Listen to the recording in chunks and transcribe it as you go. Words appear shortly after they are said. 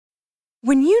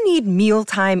When you need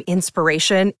mealtime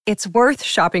inspiration, it's worth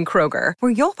shopping Kroger,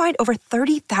 where you'll find over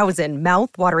 30,000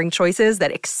 mouth-watering choices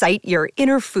that excite your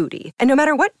inner foodie. And no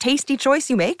matter what tasty choice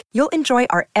you make, you'll enjoy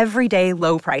our everyday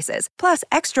low prices, plus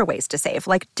extra ways to save,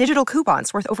 like digital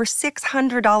coupons worth over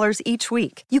 $600 each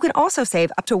week. You can also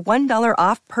save up to $1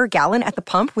 off per gallon at the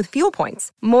pump with fuel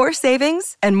points. More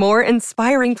savings and more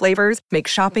inspiring flavors make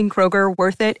shopping Kroger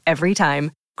worth it every time.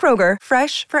 Kroger,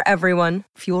 fresh for everyone.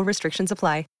 Fuel restrictions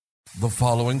apply. The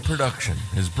following production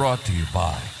is brought to you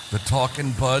by the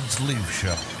Talkin' Buds Leaf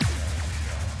Show.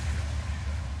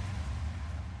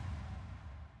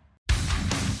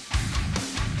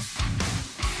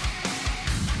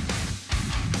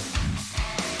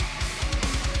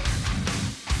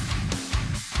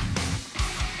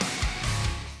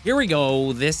 Here we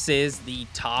go. This is the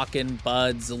Talkin'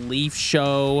 Buds Leaf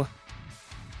Show.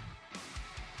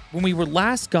 When we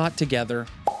last got together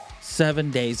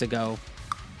 7 days ago,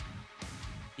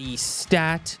 the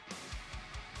stat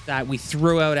that we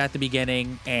threw out at the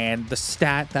beginning and the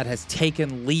stat that has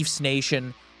taken Leafs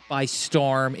Nation by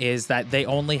storm is that they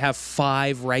only have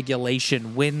 5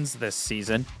 regulation wins this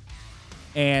season.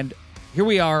 And here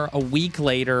we are a week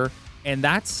later, and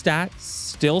that stat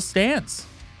still stands.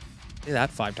 Say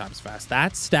that 5 times fast.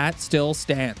 That stat still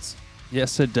stands.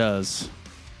 Yes, it does.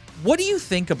 What do you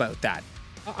think about that?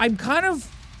 I'm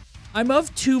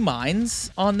of two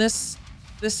minds on this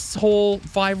whole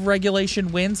 5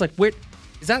 regulation wins. Like,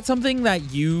 is that something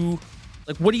that you,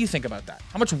 like, what do you think about that?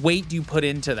 How much weight do you put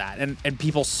into that and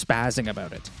people spazzing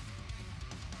about it?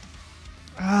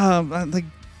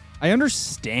 I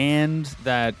understand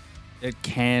that it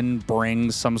can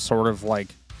bring some sort of like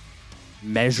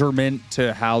measurement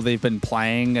to how they've been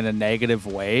playing in a negative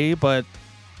way, but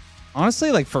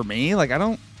honestly, like for me, like I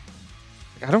don't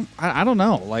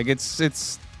know. Like it's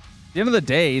at the end of the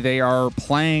day, they are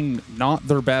playing not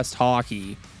their best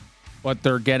hockey, but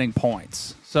they're getting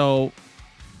points. So,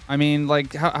 I mean,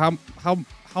 like, how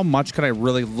much could I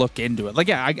really look into it? Like,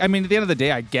 yeah, I mean, at the end of the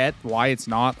day, I get why it's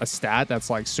not a stat that's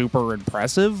like super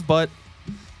impressive, but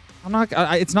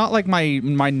it's not like my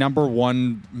number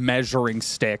one measuring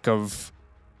stick of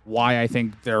why I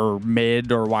think they're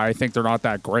mid or why I think they're not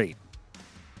that great.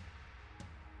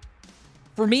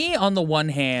 For me, on the one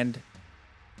hand,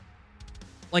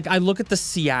 like, I look at the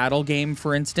Seattle game,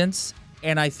 for instance,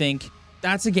 and I think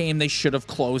that's a game they should have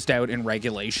closed out in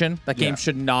regulation. That game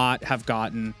should not have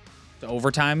gotten to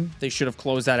overtime. They should have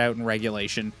closed that out in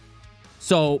regulation.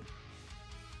 So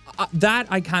that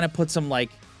I kind of put some, like,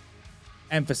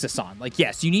 emphasis on. Like,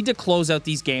 yes, you need to close out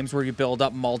these games where you build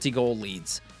up multi-goal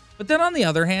leads. But then on the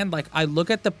other hand, like, I look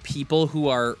at the people who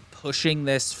are pushing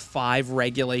this 5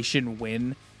 regulation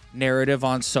win narrative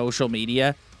on social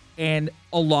media, and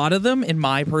a lot of them, in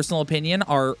my personal opinion,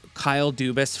 are Kyle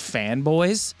Dubas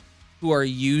fanboys who are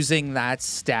using that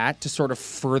stat to sort of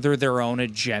further their own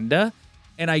agenda.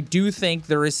 And I do think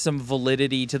there is some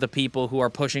validity to the people who are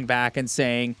pushing back and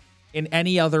saying in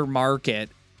any other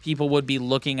market, people would be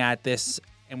looking at this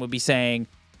and would be saying,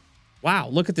 wow,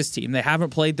 look at this team. They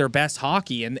haven't played their best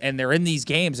hockey and they're in these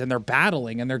games and they're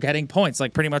battling and they're getting points,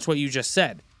 like pretty much what you just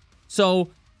said. So,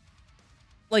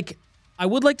 like, I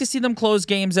would like to see them close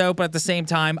games out, but at the same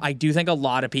time, I do think a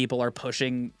lot of people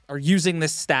are using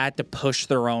this stat to push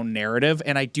their own narrative,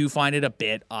 and I do find it a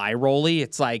bit eye-rolly.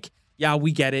 It's like, yeah,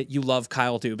 we get it. You love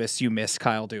Kyle Dubas. You miss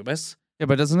Kyle Dubas. Yeah,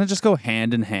 but doesn't it just go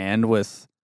hand in hand with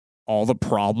all the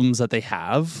problems that they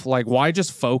have? Like, why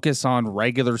just focus on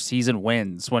regular season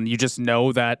wins when you just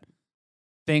know that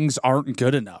things aren't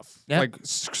good enough? Yep. Like,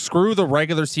 screw the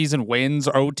regular season wins,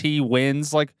 OT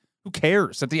wins. Like, who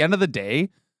cares? At the end of the day,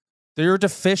 they're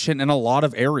deficient in a lot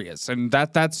of areas, and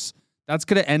that's going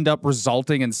to end up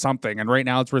resulting in something. And right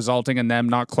now it's resulting in them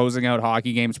not closing out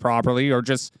hockey games properly or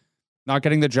just not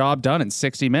getting the job done in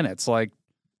 60 minutes. Like,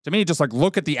 to me, just like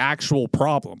look at the actual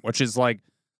problem, which is like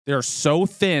they're so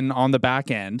thin on the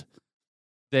back end.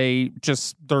 Their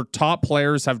top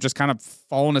players have just kind of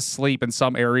fallen asleep in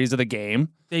some areas of the game.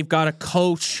 They've got a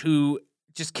coach who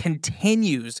just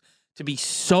continues to be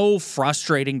so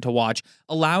frustrating to watch.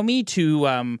 Allow me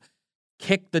to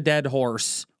kick the dead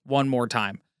horse one more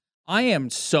time. I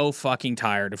am so fucking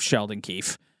tired of Sheldon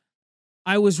Keefe.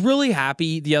 I was really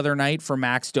happy the other night for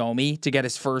Max Domi to get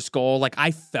his first goal. Like, I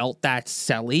felt that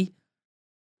selly.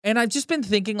 And I've just been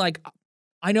thinking, like,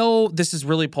 I know this is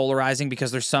really polarizing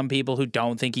because there's some people who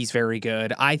don't think he's very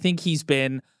good. I think he's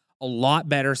been a lot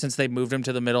better since they moved him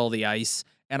to the middle of the ice.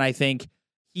 And I think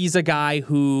he's a guy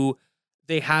who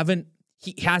he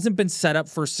hasn't been set up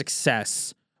for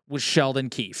success with Sheldon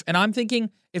Keefe. And I'm thinking,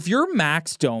 if you're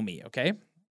Max Domi, okay,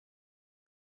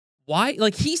 why,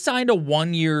 like, he signed a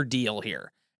 1-year deal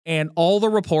here. And all the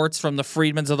reports from the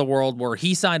Friedmans of the world were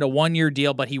he signed a 1-year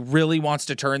deal, but he really wants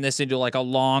to turn this into like a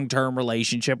long-term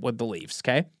relationship with the Leafs,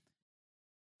 okay?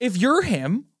 If you're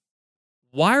him,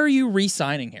 why are you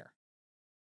re-signing here?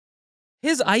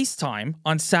 His ice time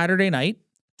on Saturday night,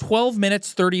 12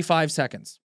 minutes, 35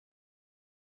 seconds.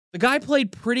 The guy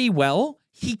played pretty well.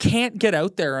 He can't get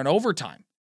out there in overtime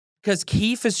because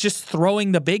Keefe is just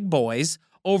throwing the big boys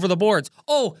over the boards.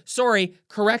 Oh, sorry,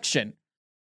 correction.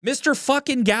 Mr.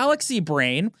 fucking Galaxy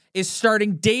Brain is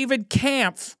starting David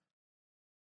Kampf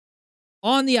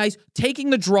on the ice,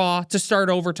 taking the draw to start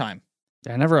overtime.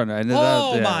 I never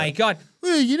know. My God.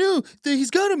 Well,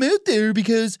 he's got him out there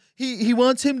because he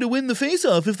wants him to win the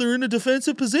faceoff if they're in a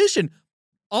defensive position.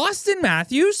 Austin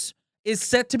Matthews is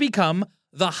set to become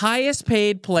the highest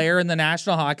paid player in the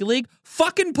National Hockey League.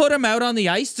 Fucking put him out on the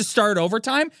ice to start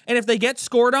overtime. And if they get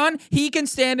scored on, he can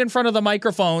stand in front of the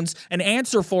microphones and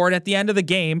answer for it at the end of the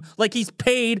game like he's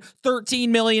paid $13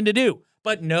 million to do.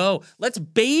 But no, let's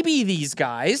baby these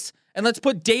guys and let's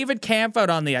put David Kampf out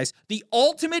on the ice. The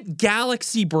ultimate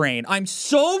Galaxy Brain. I'm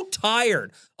so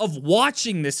tired of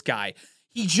watching this guy.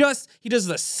 He does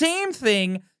the same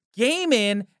thing game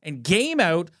in and game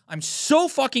out. I'm so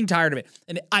fucking tired of it.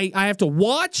 And I have to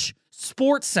watch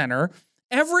SportsCenter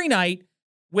every night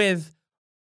with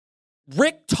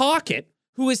Rick Tocchet,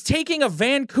 who is taking a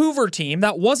Vancouver team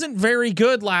that wasn't very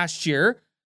good last year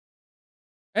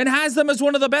and has them as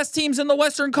one of the best teams in the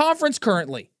Western Conference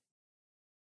currently.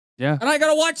 Yeah. And I got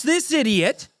to watch this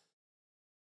idiot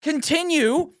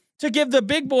continue to give the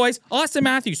big boys, Austin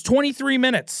Matthews, 23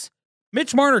 minutes.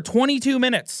 Mitch Marner, 22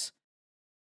 minutes.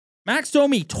 Max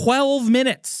Domi, 12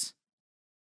 minutes.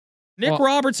 Nick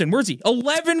Robertson, where's he?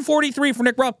 11:43 for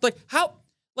Nick Robertson.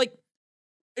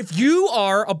 If you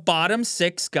are a bottom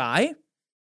six guy,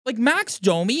 like Max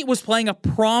Domi was playing a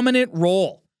prominent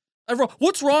role.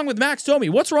 What's wrong with Max Domi?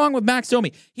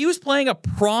 He was playing a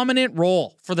prominent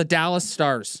role for the Dallas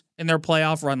Stars in their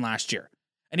playoff run last year.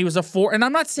 And he was and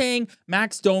I'm not saying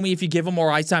Max Domi, if you give him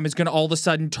more ice time, is going to all of a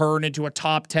sudden turn into a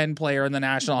top 10 player in the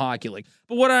National Hockey League.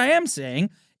 But what I am saying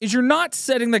is you're not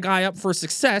setting the guy up for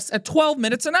success at 12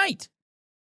 minutes a night.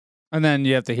 And then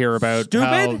you have to hear about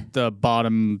how the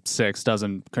bottom six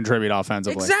doesn't contribute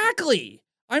offensively. Exactly.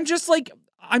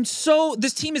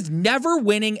 This team is never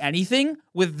winning anything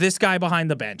with this guy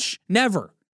behind the bench.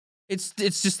 Never. It's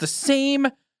just the same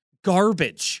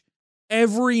garbage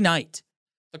every night.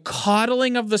 The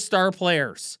coddling of the star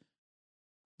players.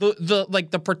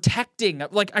 The protecting.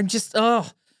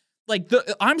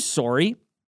 I'm sorry.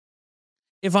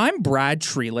 If I'm Brad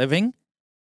Treliving,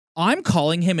 I'm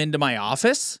calling him into my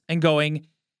office and going,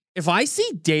 if I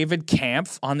see David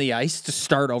Kampf on the ice to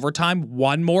start overtime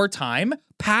one more time,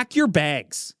 pack your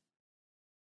bags.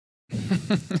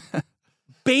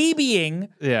 Babying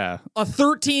a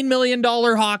 $13 million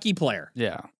hockey player.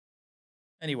 Yeah.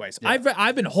 Anyways,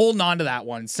 I've been holding on to that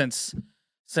one since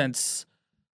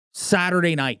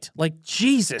Saturday night. Like,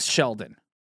 Jesus, Sheldon.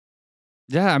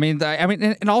 Yeah, I mean,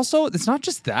 and also it's not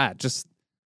just that. Just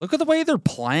look at the way they're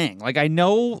playing. Like, I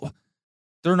know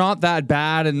they're not that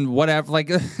bad and whatever.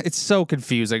 Like, it's so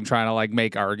confusing trying to like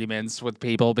make arguments with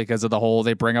people because of the whole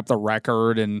they bring up the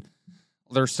record and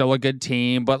they're still a good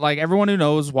team. But like everyone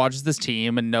who watches this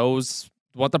team and knows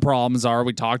what the problems are.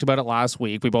 We talked about it last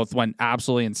week. We both went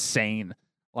absolutely insane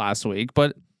last week.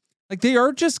 But like they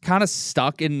are just kind of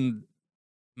stuck in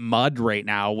mud right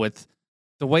now with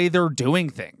the way they're doing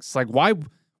things. Like why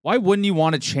wouldn't you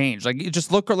want to change? Like you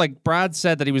just look like Brad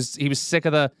said that he was sick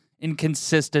of the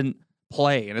inconsistent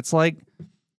play, and it's like,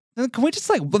 can we just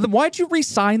why'd you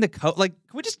re-sign the coach? Like,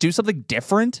 can we just do something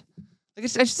different? Like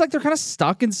it's just like they're kind of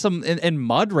stuck in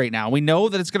mud right now. We know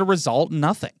that it's going to result in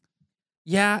nothing.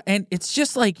 Yeah, and it's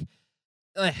just like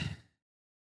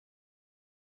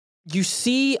you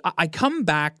see. I come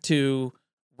back to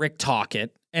Rick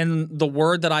Tocchet. And the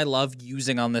word that I love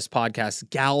using on this podcast,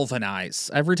 galvanize.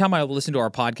 Every time I listen to our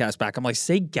podcast back, I'm like,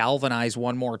 say galvanize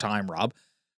one more time, Rob.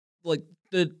 Like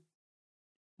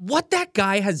what that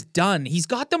guy has done, he's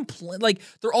got them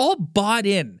they're all bought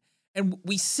in. And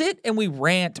we sit and we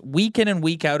rant week in and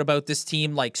week out about this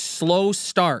team, like slow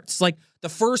starts. Like the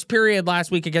first period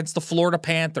last week against the Florida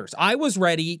Panthers, I was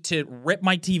ready to rip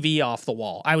my TV off the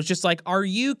wall. I was just like, are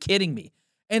you kidding me?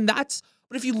 But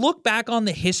if you look back on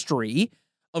the history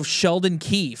of Sheldon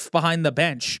Keefe behind the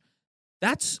bench,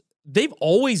 they've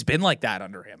always been like that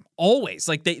under him. Always.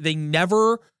 Like they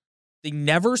never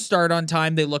start on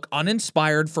time. They look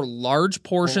uninspired for large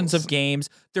portions of games.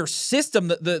 Their system,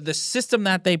 the system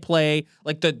that they play,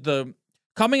 like the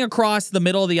coming across the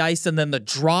middle of the ice and then the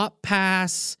drop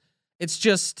pass. It's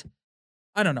just,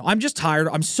 I don't know. I'm just tired.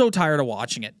 I'm so tired of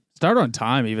watching it. Start on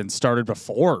Time even started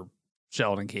before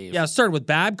Sheldon Keefe. Yeah, it started with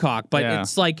Babcock, but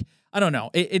it's like, I don't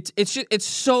know. It's just, it's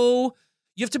so,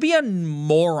 you have to be a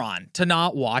moron to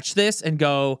not watch this and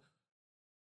go,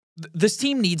 this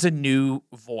team needs a new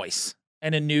voice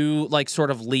and a new, like,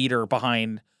 sort of leader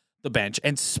behind the bench.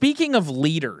 And speaking of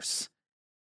leaders,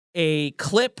 a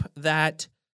clip that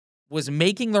was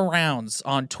making the rounds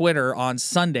on Twitter on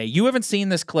Sunday. You haven't seen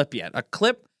this clip yet. A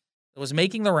clip that was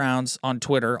making the rounds on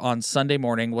Twitter on Sunday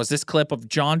morning was this clip of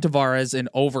John Tavares in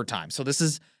overtime. So this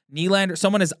is Nylander.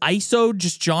 Someone has ISO'd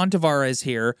just John Tavares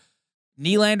here.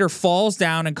 Nylander falls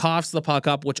down and coughs the puck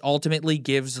up, which ultimately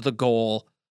gives the goal,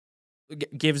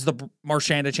 gives the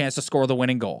Marchand a chance to score the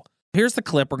winning goal. Here's the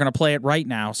clip. We're going to play it right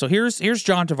now. So here's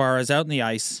John Tavares out in the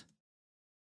ice.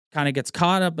 Kind of gets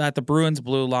caught up at the Bruins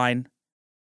blue line.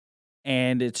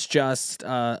 And it's just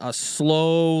a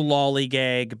slow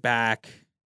lollygag back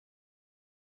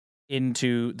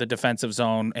into the defensive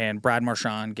zone. And Brad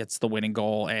Marchand gets the winning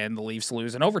goal and the Leafs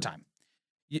lose in overtime.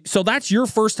 So that's your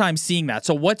first time seeing that.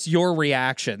 So what's your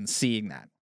reaction seeing that?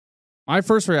 My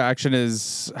first reaction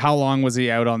is, how long was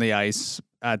he out on the ice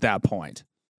at that point?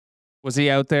 Was he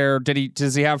out there?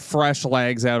 Does he have fresh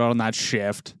legs out on that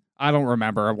shift? I don't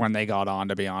remember when they got on,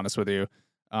 to be honest with you.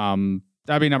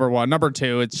 That'd be number one. Number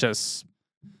two, it's just,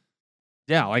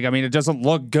 yeah, like, I mean, it doesn't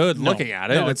look good looking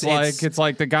at it. No, it's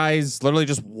like the guy's literally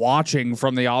just watching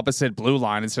from the opposite blue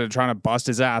line instead of trying to bust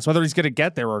his ass. Whether he's going to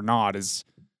get there or not is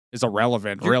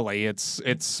irrelevant, really. It's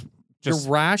just, your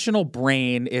rational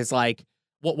brain is like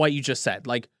what you just said.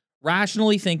 Like,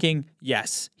 rationally thinking,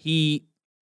 yes, he's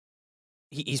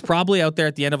probably out there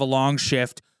at the end of a long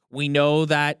shift. We know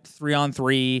that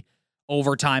 3-on-3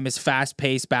 overtime is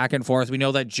fast-paced back and forth. We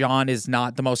know that John is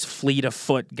not the most fleet of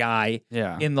foot guy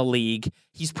in the league.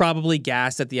 He's probably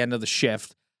gassed at the end of the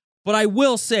shift. But I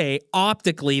will say,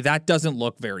 optically, that doesn't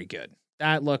look very good.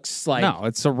 That looks like... No,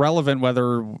 it's irrelevant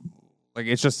whether... Like,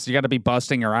 it's just, you got to be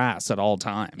busting your ass at all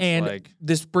times. And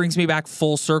this brings me back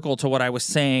full circle to what I was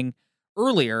saying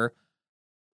earlier.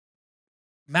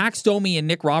 Max Domi and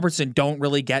Nick Robertson don't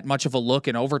really get much of a look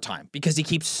in overtime because he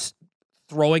keeps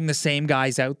throwing the same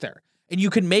guys out there. And you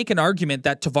can make an argument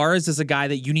that Tavares is a guy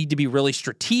that you need to be really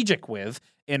strategic with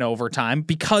in overtime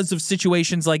because of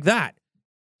situations like that.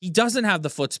 He doesn't have the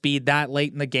foot speed that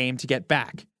late in the game to get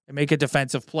back and make a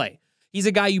defensive play. He's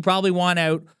a guy you probably want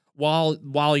out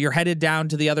while you're headed down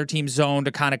to the other team's zone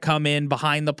to kind of come in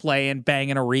behind the play and bang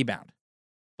in a rebound.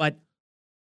 But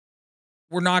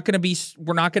we're not going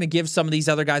to give some of these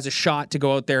other guys a shot to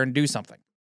go out there and do something.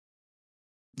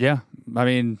 Yeah. I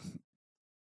mean,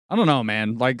 I don't know,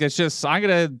 man. Like, it's just,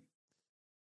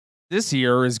 this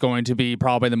year is going to be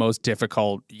probably the most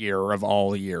difficult year of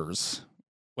all years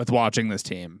with watching this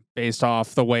team based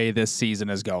off the way this season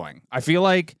is going. I feel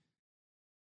like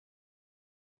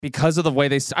because of the way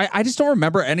I just don't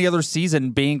remember any other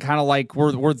season being kind of like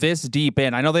we're this deep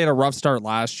in. I know they had a rough start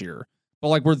last year, but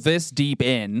like we're this deep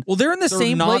in. Well, they're in the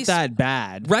same not place. Not that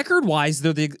bad. Record-wise,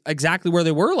 they're exactly where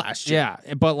they were last year.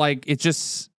 Yeah, but like it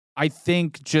just, I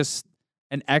think just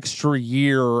an extra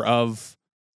year of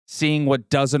seeing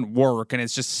what doesn't work and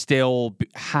it's just still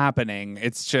happening.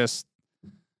 It's just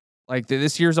like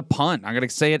this year's a punt. I'm going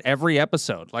to say it every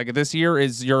episode. Like this year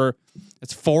is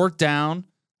it's fourth down.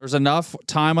 There's enough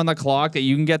time on the clock that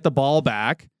you can get the ball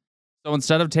back. So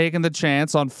instead of taking the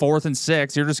chance on 4th and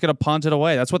 6, you're just going to punt it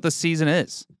away. That's what the season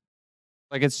is.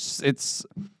 Like it's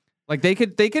like they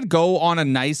could go on a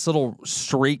nice little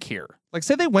streak here. Like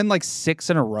say they win like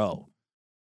 6 in a row.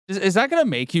 Is that going to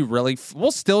make you really?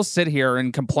 We'll still sit here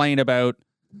and complain about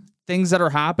things that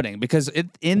are happening because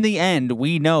in the end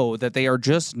we know that they are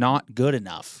just not good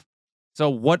enough. So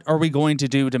what are we going to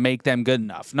do to make them good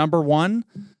enough? Number 1.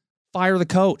 Fire the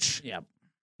coach. Yep.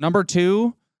 Number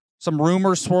 2, some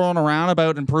rumors swirling around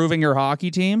about improving your hockey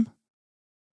team.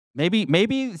 Maybe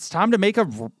it's time to make a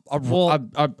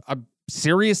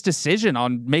serious decision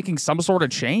on making some sort of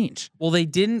change. Well, they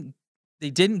didn't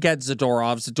get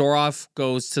Zadorov. Zadorov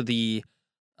goes to the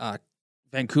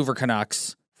Vancouver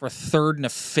Canucks for 3rd and a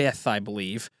 5th, I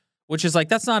believe, which is like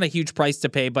that's not a huge price to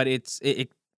pay, but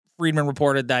Friedman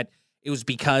reported that it was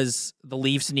because the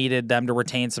Leafs needed them to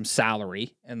retain some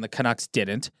salary, and the Canucks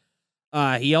didn't.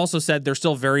 He also said they're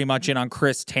still very much in on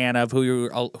Chris Tanev,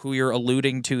 who you're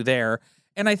alluding to there.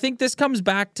 And I think this comes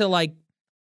back to like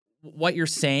what you're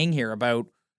saying here about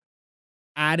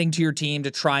adding to your team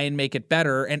to try and make it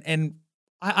better. And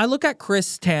I look at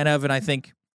Chris Tanev and I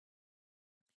think,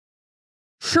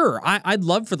 sure, I'd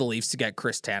love for the Leafs to get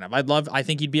Chris Tanev. I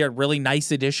think he'd be a really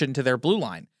nice addition to their blue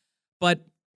line. But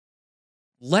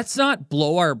let's not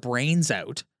blow our brains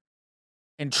out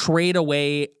and trade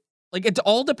away Like, it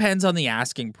all depends on the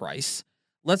asking price.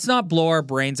 Let's not blow our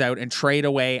brains out and trade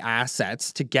away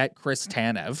assets to get Chris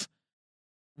Tanev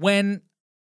when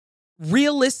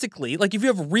realistically, like if you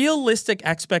have realistic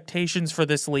expectations for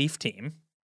this Leaf team,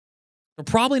 they're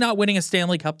probably not winning a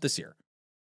Stanley Cup this year.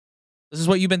 This is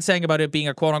what you've been saying about it being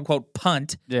a quote-unquote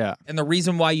punt. Yeah. And the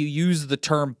reason why you use the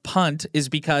term punt is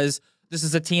because this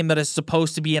is a team that is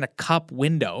supposed to be in a cup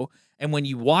window. And when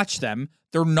you watch them,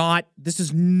 they're not. This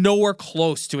is nowhere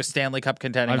close to a Stanley Cup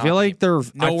contending. I feel like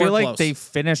close. they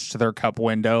finished their cup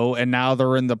window, and now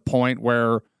they're in the point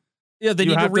where they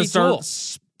need have to to start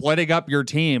splitting up your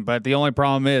team. But the only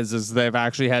problem is they've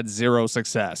actually had zero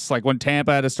success. Like when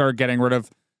Tampa had to start getting rid of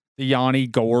the Yanni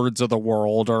Gourds of the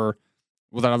world, or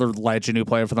with another legend who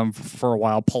played for them for a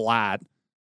while, Palat.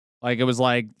 Like, it was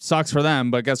like, sucks for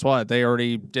them, but guess what? They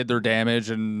already did their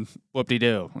damage, and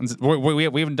whoop-de-doo. We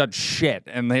haven't done shit,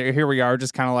 and here we are,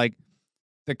 just kind of like,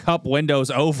 the cup window's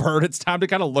over, and it's time to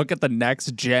kind of look at the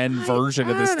next-gen version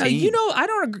of this team.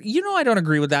 I don't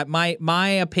agree with that. My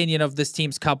opinion of this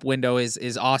team's cup window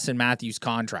is Austin Matthews'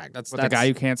 contract. That's the guy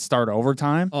who can't start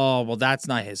overtime? Oh, well, that's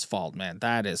not his fault, man.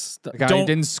 That is... The guy who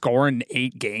didn't score in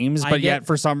 8 games, but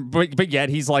yet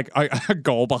he's like a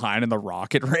goal behind in the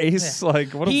Rocket race. Yeah.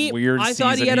 Like, what a weird season. I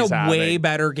thought he had a having. way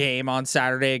better game on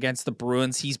Saturday against the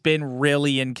Bruins. He's been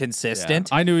really inconsistent.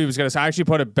 Yeah. I knew he was going to... I actually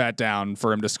put a bet down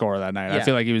for him to score that night. I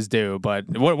feel like he was due, but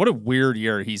what a weird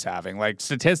year he's having. Like,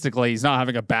 statistically, he's not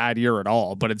having a bad year at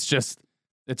all, but it's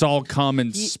all come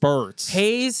in spurts.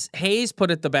 Hayes put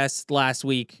it the best last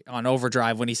week on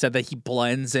Overdrive when he said that he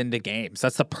blends into games.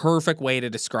 That's the perfect way to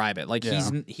describe it. Like,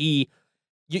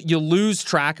 you lose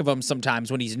track of him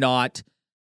sometimes when he's not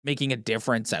making a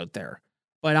difference out there.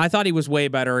 But I thought he was way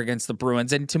better against the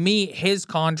Bruins. And to me, his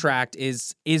contract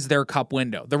is their cup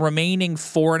window. The remaining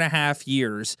 4.5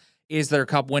 years is their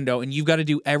cup window, and you've got to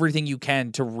do everything you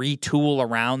can to retool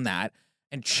around that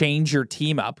and change your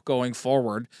team up going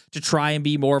forward to try and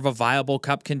be more of a viable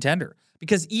cup contender.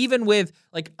 Because even with,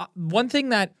 like, one thing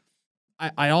that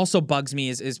I also bugs me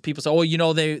is people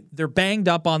say, they're banged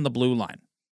up on the blue line.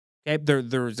 Okay,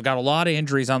 there's got a lot of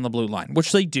injuries on the blue line,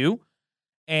 which they do.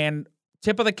 And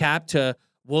tip of the cap to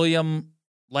William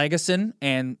Legason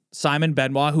and Simon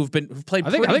Benoit, who've played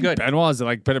pretty good. I think Benoit's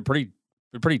like been pretty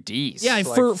decent. Yeah,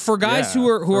 like, for guys who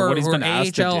are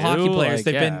AHL hockey players,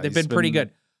 like, they've been pretty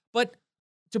good. But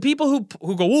to people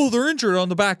who go, oh, they're injured on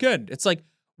the back end, it's like,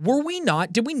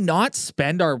 did we not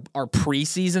spend our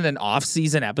preseason and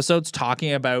off-season episodes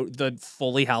talking about the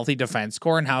fully healthy defense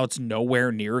core and how it's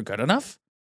nowhere near good enough?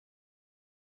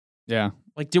 Yeah.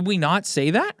 Like, did we not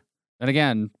say that? And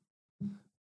again,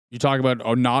 you talk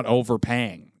about not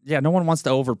overpaying. Yeah, no one wants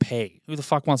to overpay. Who the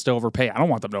fuck wants to overpay? I don't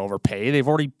want them to overpay. They've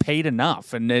already paid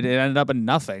enough, and it ended up in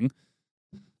nothing.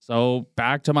 So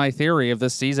back to my theory of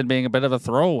this season being a bit of a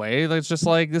throwaway. It's just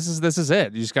like, this is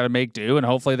it. You just got to make do, and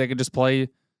hopefully they can just play.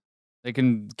 They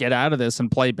can get out of this and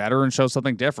play better and show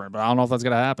something different. But I don't know if that's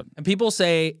going to happen. And people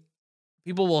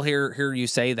will hear you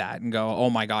say that and go, "Oh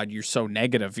my God, you're so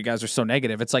negative. You guys are so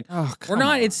negative." It's like, we're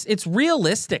not. On. It's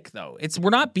realistic though.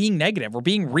 We're not being negative. We're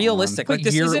being realistic. What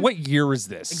year is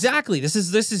this? Exactly. This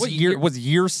is what year was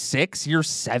year 6, year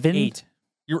 7? 8.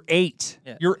 You're 8.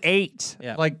 Yeah. You're 8.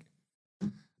 Yeah. Like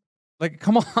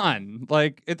come on.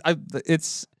 Like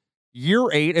it's year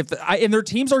 8. And their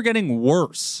teams are getting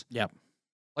worse. Yep.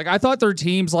 Like, I thought their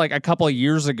teams, like, a couple of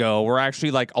years ago were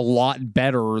actually, like, a lot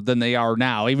better than they are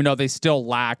now, even though they still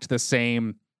lacked the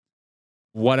same,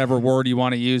 whatever word you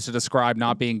want to use to describe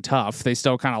not being tough. They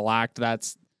still kind of lacked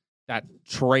that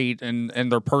trait and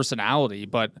their personality.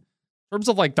 But in terms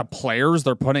of, like, the players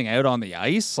they're putting out on the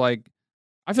ice, like,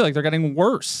 I feel like they're getting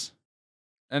worse.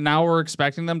 And now we're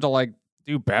expecting them to, like,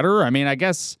 do better. I mean, I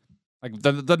guess, like,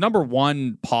 the number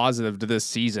one positive to this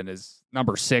season is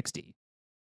number 60.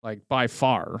 Like, by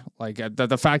far. Like,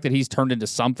 the fact that he's turned into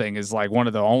something is, like, one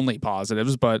of the only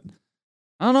positives. But,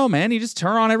 I don't know, man. You just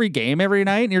turn on every game every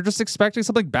night, and you're just expecting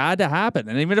something bad to happen.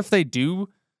 And even if they do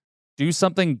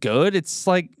something good, it's,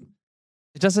 like,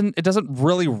 it doesn't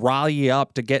really rally you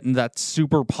up to get in that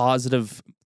super positive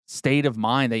state of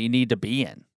mind that you need to be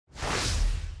in.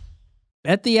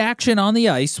 Bet the action on the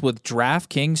ice with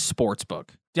DraftKings Sportsbook.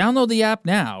 Download the app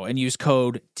now and use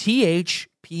code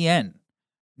THPN.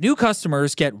 New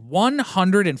customers get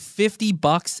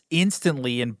 $150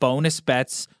 instantly in bonus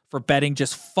bets for betting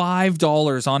just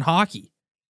 $5 on hockey.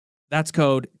 That's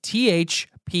code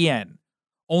THPN.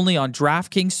 Only on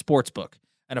DraftKings Sportsbook,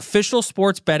 an official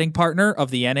sports betting partner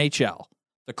of the NHL.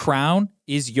 The crown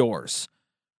is yours.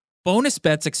 Bonus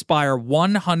bets expire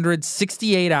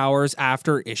 168 hours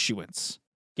after issuance.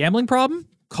 Gambling problem?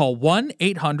 call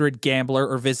 1-800-GAMBLER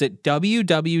or visit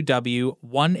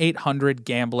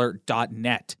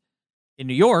www.1800gambler.net. In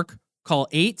New York, call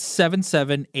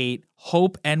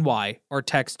 877-8-HOPE-NY or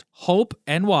text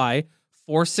HOPE-NY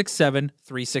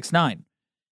 467-369.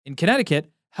 In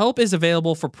Connecticut, help is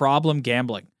available for problem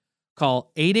gambling.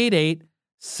 Call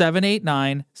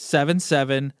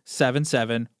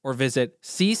 888-789-7777 or visit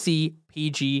ccpg.org.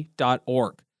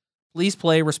 Please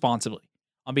play responsibly.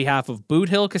 On behalf of Boot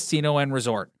Hill Casino and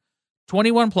Resort.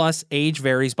 21 plus, age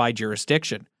varies by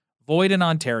jurisdiction. Void in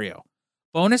Ontario.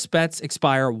 Bonus bets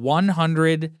expire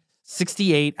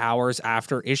 168 hours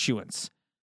after issuance.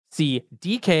 See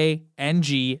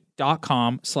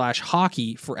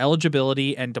dkng.com/hockey for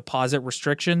eligibility and deposit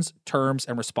restrictions, terms,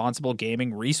 and responsible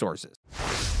gaming resources.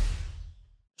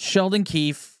 Sheldon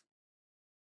Keefe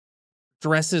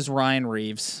dresses Ryan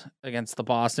Reeves against the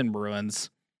Boston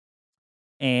Bruins,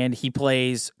 and he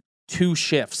plays 2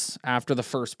 shifts after the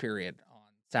first period on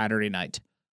Saturday night.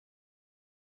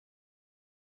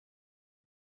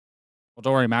 Well,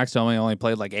 don't worry, Max Domi only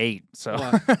played like 8. So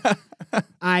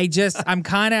I'm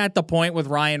kind of at the point with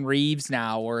Ryan Reeves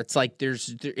now where it's like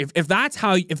if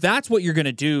that's what you're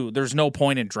gonna do, there's no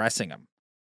point in dressing him.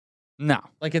 No,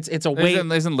 like it's a way.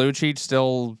 Isn't Lucic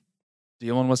still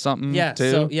dealing with something? Yeah.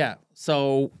 too?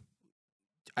 So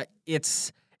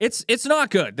it's not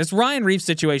good. This Ryan Reeves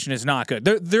situation is not good.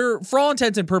 They're for all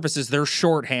intents and purposes they're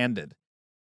shorthanded.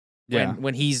 Yeah.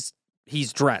 When he's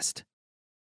dressed,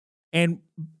 and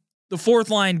the fourth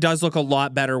line does look a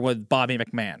lot better with Bobby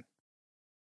McMahon.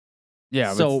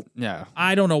 Yeah. So yeah,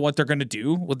 I don't know what they're going to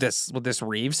do with this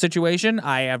Reeves situation.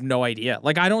 I have no idea.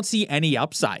 Like, I don't see any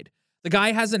upside. The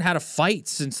guy hasn't had a fight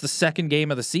since the second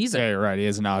game of the season. Yeah, you're right. He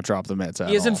has not dropped the mitts at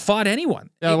He hasn't all. fought anyone.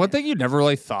 Yeah, one thing you never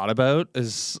really thought about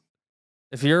is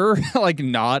if you're like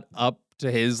not up to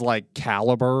his like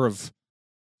caliber of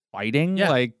fighting,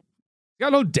 like you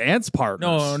got no dance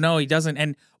partners. No, he doesn't.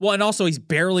 And also he's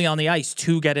barely on the ice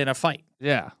to get in a fight.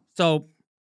 Yeah. So,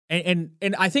 and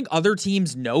I think other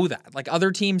teams know that. Like,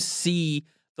 other teams see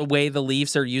the way the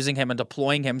Leafs are using him and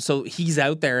deploying him. So he's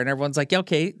out there and everyone's like, yeah,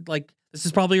 okay, like this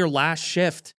is probably your last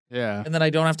shift. Yeah. And then I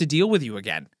don't have to deal with you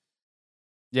again.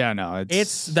 Yeah, no,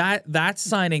 it's that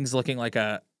signing's looking like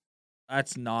that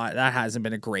hasn't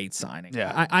been a great signing.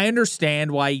 Yeah. I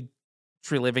understand why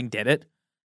Tree Living did it,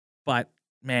 but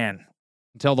man.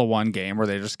 Until the one game where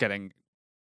they're just getting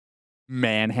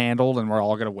manhandled and we're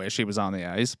all going to wish he was on the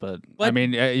ice. But I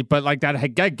mean, but like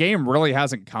that game really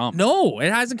hasn't come. No,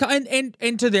 it hasn't come.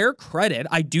 And to their credit,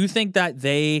 I do think that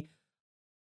they,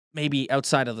 maybe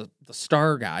outside of the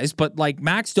star guys, but like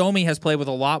Max Domi has played with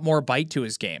a lot more bite to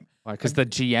his game. Because the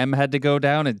GM had to go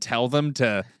down and tell them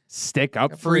to stick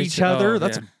up for each other.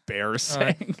 That's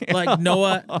embarrassing. Like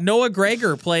Noah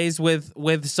Gregor plays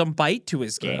with some bite to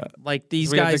his game. Like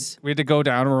these guys, we had to go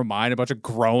down and remind a bunch of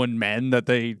grown men that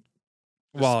they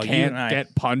can't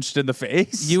get punched in the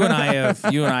face. You and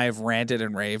I have ranted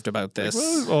and raved about this.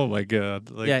 Like, oh my god!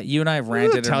 Like, you and I have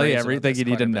ranted and tell raved you everything you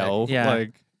need to know.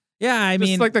 I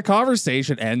mean, like the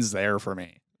conversation ends there for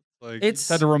me. Like, it's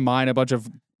had to remind a bunch of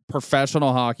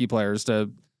professional hockey players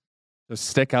to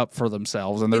stick up for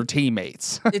themselves and their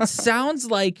teammates. It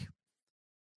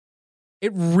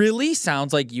really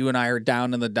sounds like you and I are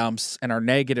down in the dumps and are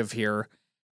negative here.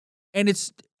 And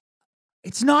it's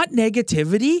not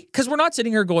negativity, because we're not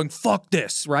sitting here going, fuck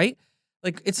this, right?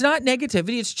 Like, it's not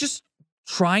negativity. It's just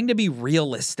trying to be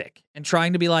realistic and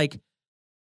trying to be like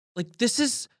this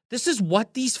is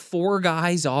what these 4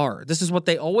 guys are. This is what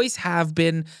they always have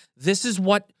been. This is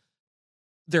what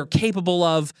they're capable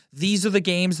of. These are the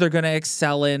games they're going to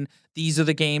excel in. These are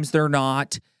the games they're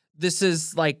not. This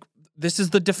is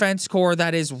the defense core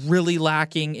that is really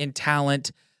lacking in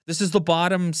talent. This is the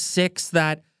bottom 6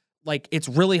 that, like, it's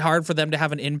really hard for them to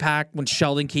have an impact when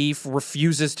Sheldon Keefe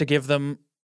refuses to give them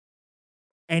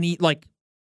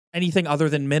anything other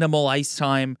than minimal ice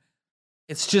time.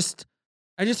 It's just,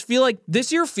 I just feel like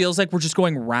this year feels like we're just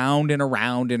going round and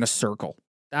around in a circle.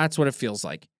 That's what it feels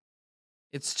like.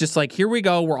 It's just like, here we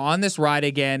go. We're on this ride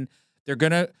again.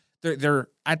 They're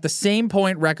at the same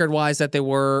point record-wise that they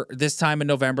were this time in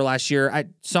November last year. At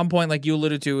some point, like you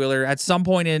alluded to earlier, at some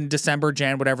point in December,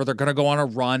 Jan, whatever, they're going to go on a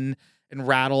run and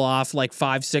rattle off like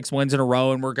 5-6 wins in a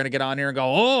row, and we're going to get on here and go,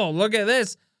 oh, look at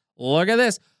this. Look at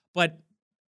this. But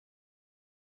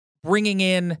bringing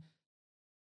in,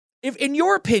 if in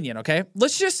your opinion, okay,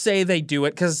 let's just say they do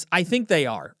it, because I think they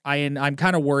are. I'm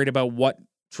kind of worried about what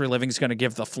Tree Living's going to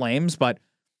give the Flames, but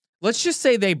let's just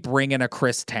say they bring in a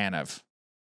Chris Tanev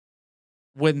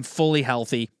when fully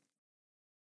healthy,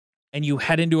 and you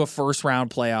head into a first-round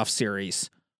playoff series.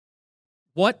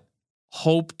 What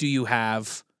hope do you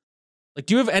have Like,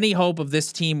 do you have any hope of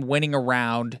this team winning a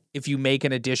round if you make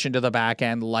an addition to the back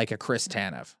end like a Chris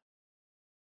Tanev?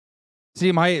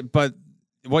 See, but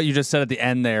what you just said at the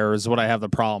end there is what I have the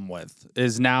problem with,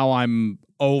 is now I'm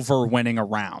over winning a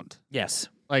round. Yes.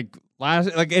 Like,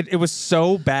 it was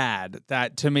so bad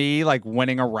that to me, like,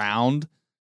 winning a round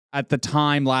at the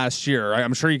time last year,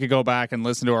 I'm sure you could go back and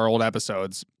listen to our old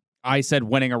episodes. I said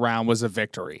winning a round was a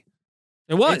victory.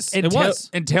 It was.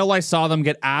 Until I saw them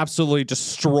get absolutely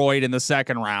destroyed in the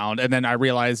second round, and then I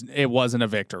realized it wasn't a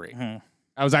victory. Mm-hmm.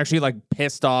 I was actually like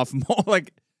pissed off. More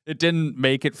like it didn't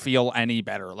make it feel any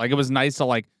better. Like it was nice to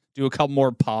like do a couple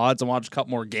more pods and watch a couple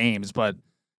more games, but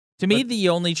to me, the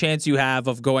only chance you have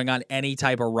of going on any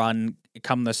type of run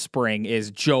come the spring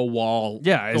is Joe Wall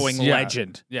going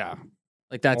legend. Yeah.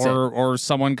 Like that's or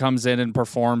someone comes in and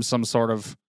performs some sort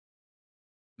of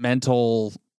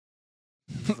mental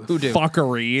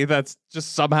fuckery that's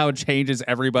just somehow changes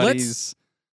everybody's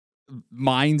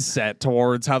mindset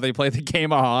towards how they play the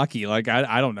game of hockey. Like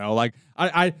I don't know. Like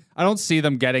I don't see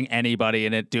them getting anybody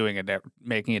in it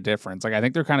making a difference. Like I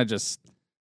think they're kind of just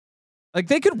like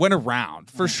they could win a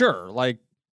round for sure. Like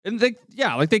and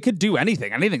they could do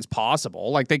anything. Anything's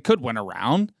possible. Like they could win a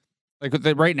round. Like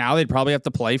right now they'd probably have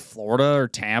to play Florida or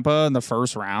Tampa in the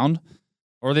first round,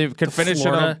 or they could finish it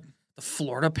up. The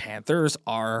Florida Panthers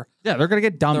are... Yeah, they're going to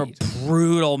get dummied. They're a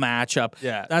brutal matchup.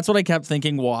 Yeah. That's what I kept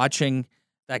thinking watching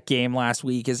that game last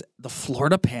week is the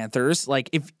Florida Panthers. Like,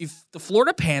 if the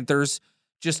Florida Panthers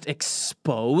just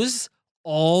expose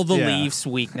all the Leafs'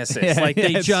 weaknesses. Like,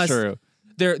 they just... True.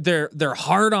 They're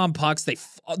hard on pucks.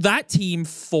 That team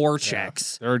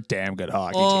forechecks. They're a damn good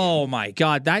hockey team. Oh, my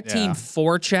God. That team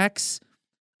forechecks...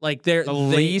 Like they're the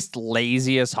least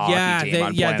laziest hockey team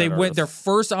on planet they Earth. win. They're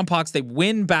first on pucks. They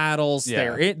win battles.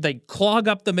 Yeah. They clog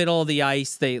up the middle of the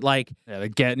ice. They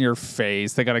get in your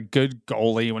face. They got a good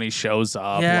goalie when he shows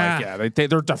up. Yeah.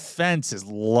 Their defense is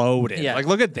loaded. Yeah. Like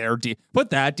look at their put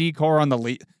that decor on the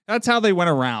lead. That's how they went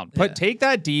around. Take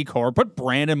that decor. Put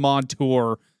Brandon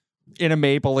Montour in a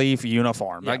Maple Leaf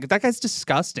uniform. Yeah. Like that guy's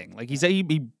disgusting. Like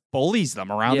he bullies them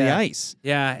around the ice.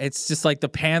 Yeah, it's just like the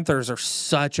Panthers are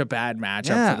such a bad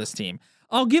matchup for this team.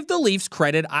 I'll give the Leafs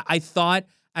credit. I thought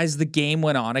as the game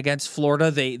went on against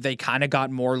Florida, they kind of got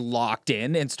more locked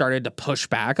in and started to push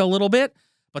back a little bit.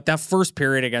 But that first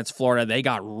period against Florida, they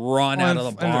got run out of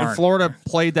the barn. And Florida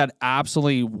played that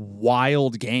absolutely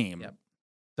wild game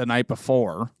the night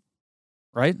before,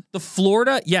 right? The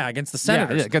Florida, against the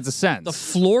Senators. Yeah, against the Sens. The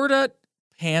Florida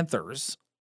Panthers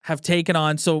have taken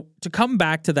on. So to come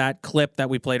back to that clip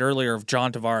that we played earlier of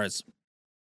John Tavares,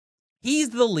 he's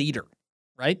the leader,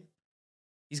 right?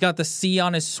 He's got the C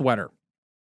on his sweater.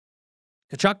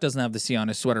 Kachuk doesn't have the C on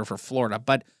his sweater for Florida,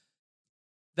 but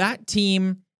that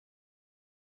team,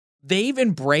 they've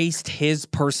embraced his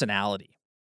personality.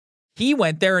 He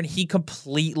went there and he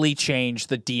completely changed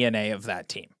the DNA of that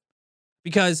team.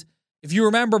 Because if you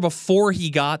remember, before he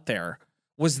got there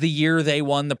was the year they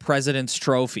won the President's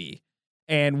Trophy.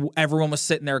 And everyone was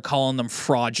sitting there calling them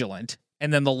fraudulent.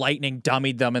 And then the Lightning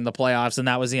dummied them in the playoffs, and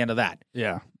that was the end of that.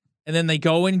 Yeah. And then they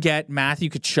go and get Matthew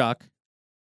Tkachuk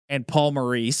and Paul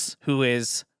Maurice, who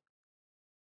is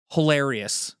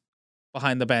hilarious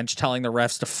behind the bench, telling the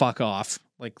refs to fuck off,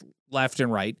 like left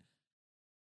and right.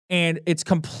 And it's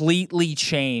completely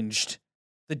changed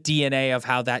the DNA of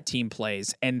how that team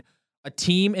plays. And a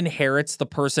team inherits the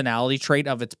personality trait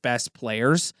of its best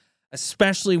players,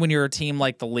 especially when you're a team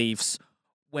like the Leafs,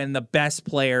 when the best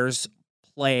players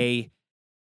play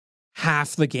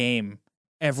half the game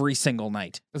every single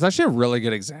night. It's actually a really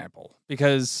good example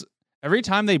because every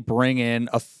time they bring in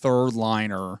a third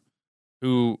liner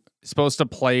who is supposed to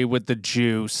play with the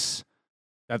juice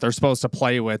that they're supposed to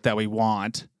play with that we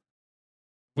want,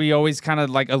 we always kind of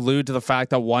like allude to the fact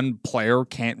that one player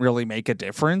can't really make a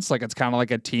difference. Like it's kind of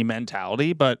like a team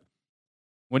mentality. But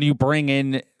when you bring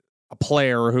in a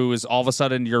player who is all of a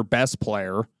sudden your best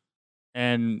player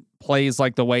and plays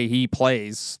like the way he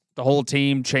plays, the whole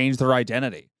team changed their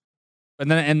identity.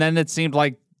 And then it seemed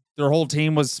like their whole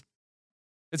team was.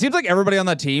 It seems like everybody on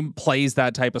that team plays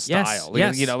that type of style.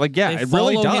 Yes. You know, they it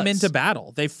really does. follow him into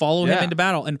battle. They follow him into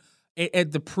battle, and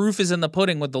the proof is in the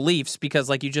pudding with the Leafs because,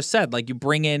 like you just said, like you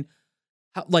bring in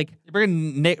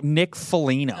Nick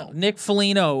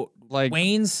Foligno, like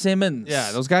Wayne Simmons.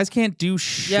 Yeah, those guys can't do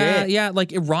shit. Yeah,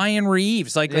 like Ryan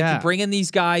Reeves. Like you bring in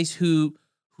these guys who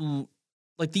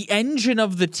like the engine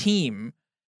of the team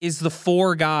is the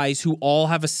four guys who all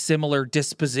have a similar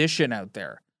disposition out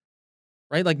there.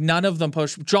 Right? Like none of them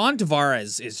push. John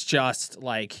Tavares is just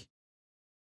like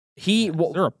He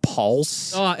Is there a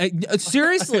pulse?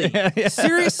 seriously,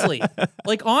 seriously,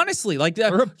 like honestly, like you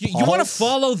want to pulse?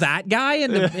 follow that guy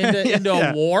into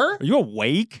a war? Are you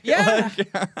awake? Yeah,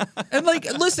 and like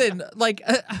listen, like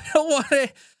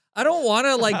I don't want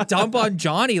to like dump on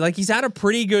Johnny. Like he's had a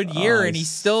pretty good year, and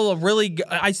he's still a really.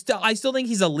 I still think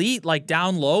he's elite, like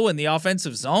down low in the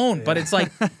offensive zone. But it's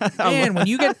like, man, when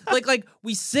you get like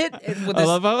we sit with this.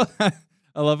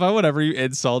 I love how whenever you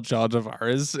insult John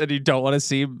Tavares and you don't want to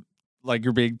seem like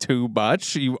you're being too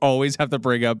much, you always have to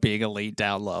bring up being elite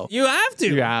down low. You have to.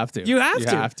 You have to. You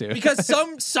have to. Because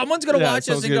someone's gonna watch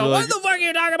this and go, "What the fuck are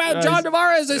you talking about? John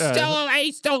Tavares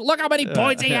is still look how many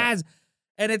points he has."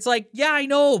 And it's like, yeah, I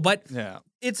know, but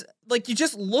it's like you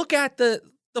just look at the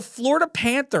Florida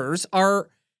Panthers are.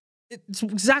 It's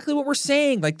exactly what we're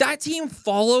saying. Like that team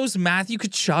follows Matthew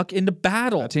Tkachuk into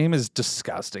battle. That team is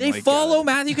disgusting. They follow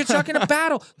Matthew Tkachuk into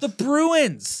battle. The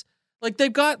Bruins, like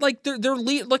they've got like their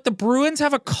lead. Like the Bruins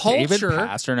have a culture. David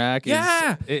Pastrnak.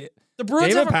 The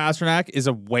Bruins. David Pastrnak is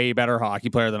a way better hockey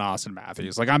player than Austin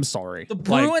Matthews. Like I'm sorry. The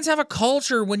Bruins have a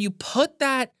culture. When you put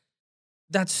that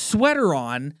sweater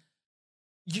on,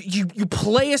 you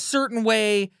play a certain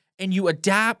way and you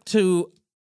adapt to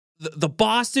the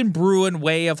Boston Bruin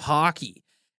way of hockey.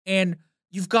 And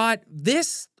you've got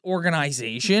this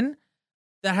organization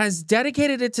that has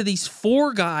dedicated it to these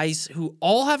 4 guys who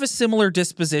all have a similar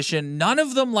disposition. None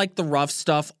of them like the rough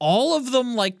stuff. All of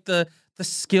them like the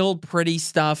skilled, pretty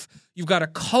stuff. You've got a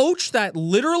coach that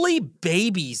literally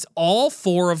babies all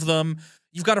 4 of them.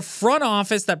 You've got a front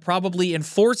office that probably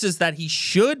enforces that he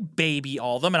should baby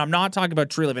all of them. And I'm not talking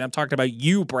about Tree Living. I'm talking about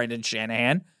you, Brendan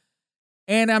Shanahan.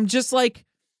 And I'm just like,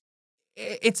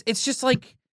 it's just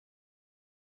like,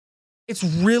 it's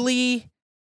really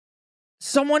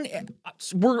someone,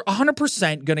 we're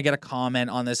 100% going to get a comment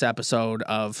on this episode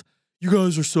of, you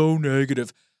guys are so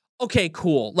negative. Okay,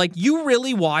 cool. Like, you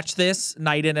really watch this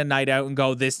night in and night out and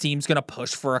go, this team's going to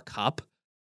push for a cup?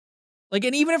 Like,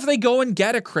 and even if they go and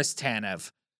get a Chris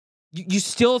Tanev, you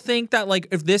still think that, like,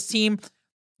 if this team,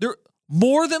 they're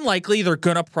more than likely, they're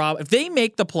going to if they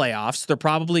make the playoffs, they're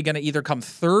probably going to either come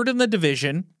 3rd in the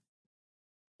division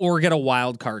or get a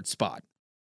wild card spot,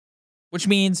 which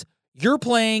means you're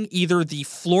playing either the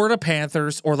Florida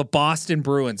Panthers or the Boston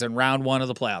Bruins in round 1 of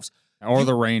the playoffs. Or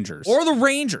the Rangers. Or the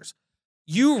Rangers.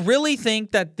 You really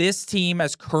think that this team,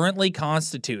 as currently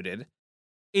constituted,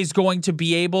 is going to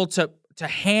be able to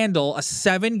handle a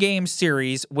 7-game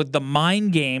series with the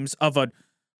mind games of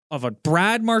a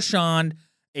Brad Marchand,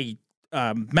 a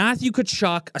Matthew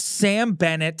Tkachuk, a Sam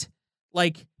Bennett?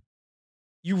 Like,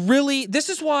 you really, this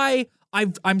is why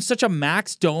I'm such a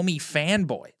Max Domi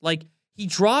fanboy. Like, he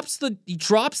drops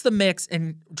the mitts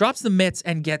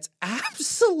and gets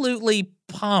absolutely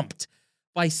pumped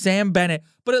by Sam Bennett.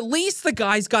 But at least the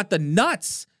guy's got the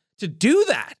nuts to do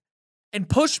that and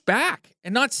push back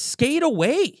and not skate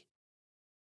away.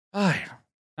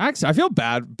 Actually, I feel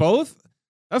bad. Both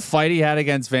a fight he had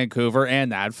against Vancouver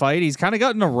and that fight, he's kind of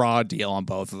gotten a raw deal on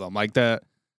both of them. Like the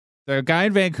guy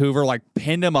in Vancouver, like,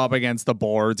 pinned him up against the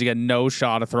boards. He had no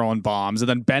shot of throwing bombs. And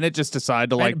then Bennett just decided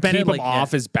to, like, keep him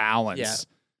off his balance. Yeah.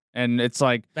 And it's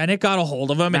like, Bennett got a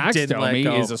hold of him and didn't let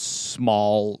go. Is a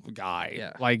small guy.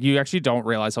 Yeah. Like, you actually don't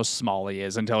realize how small he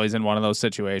is until he's in one of those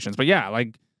situations. But yeah, like,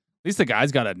 at least the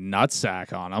guy's got a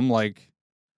nutsack on him. Like,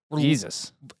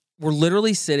 Jesus. We're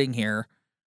literally sitting here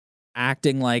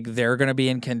acting like they're going to be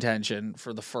in contention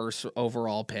for the first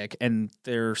overall pick, and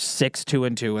they're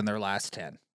 6-2-2 in their last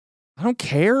 10. I don't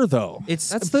care though.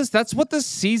 That's what this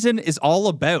season is all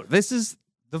about. This is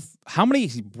how many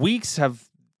weeks have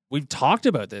we've talked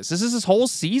about this? This is this whole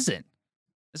season.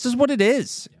 This is what it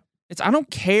is. I don't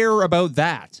care about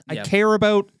that. I care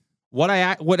about what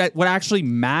actually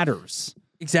matters.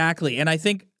 Exactly. And I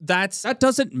think that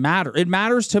doesn't matter. It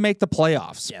matters to make the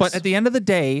playoffs. Yes. But at the end of the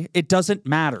day, it doesn't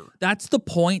matter. That's the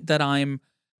point that I'm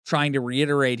trying to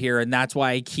reiterate here. And that's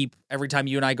why I keep, every time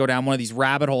you and I go down one of these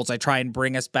rabbit holes, I try and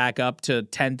bring us back up to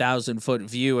 10,000 foot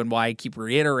view. And why I keep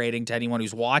reiterating to anyone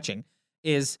who's watching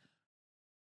is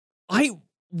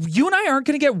you and I aren't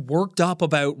going to get worked up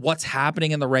about what's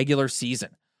happening in the regular season,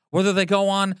 whether they go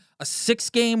on a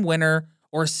 6-game winner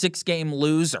or a 6-game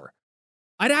loser.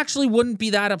 I'd actually wouldn't be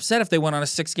that upset if they went on a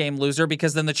 6-game loser,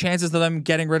 because then the chances of them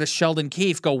getting rid of Sheldon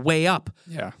Keefe go way up.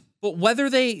 Yeah. But whether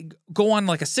they go on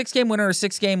like a 6-game winner or a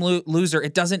 6-game loser,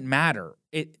 it doesn't matter.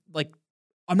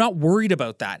 I'm not worried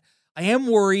about that. I am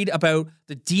worried about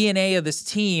the DNA of this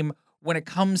team when it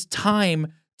comes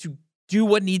time to do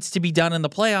what needs to be done in the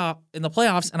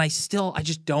playoffs, and I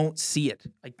just don't see it.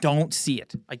 I don't see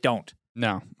it. I don't.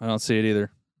 No, I don't see it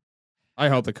either. I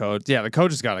hope the coach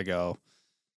has got to go.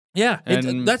 Yeah,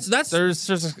 And that's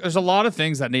there's a lot of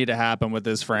things that need to happen with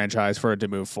this franchise for it to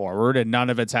move forward, and none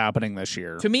of it's happening this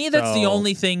year. to me, that's the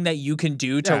only thing that you can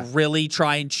do to really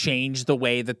try and change the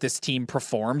way that this team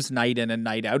performs night in and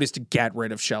night out is to get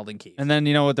rid of Sheldon Keefe. And then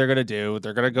you know what they're gonna do?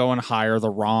 They're gonna go and hire the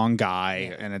wrong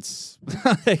guy, and it's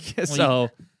so.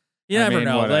 You never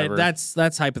know. Whatever.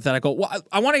 That's hypothetical. Well,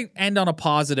 I want to end on a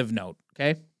positive note.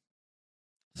 Okay,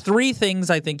 3 things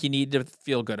I think you need to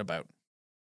feel good about.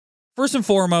 First and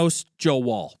foremost, Joe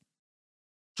Wall.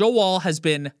 Joe Wall has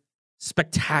been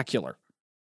spectacular.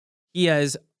 He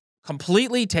has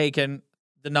completely taken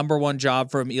the number 1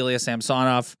 job from Ilya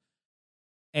Samsonov,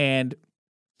 and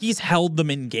he's held them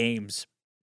in games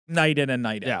night in and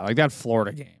night out. Yeah, like that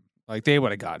Florida game. Like they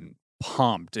would have gotten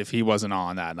pumped if he wasn't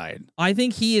on that night. I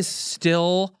think he is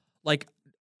still like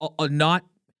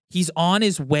he's on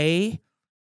his way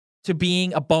to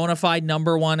being a bona fide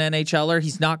number 1 NHLer.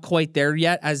 He's not quite there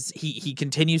yet as he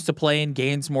continues to play and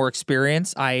gains more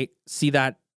experience. I see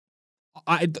that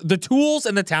the tools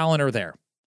and the talent are there.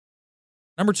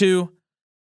 Number 2,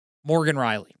 Morgan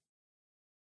Riley.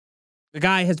 The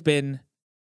guy has been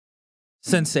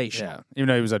sensational. Yeah, even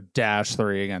though he was a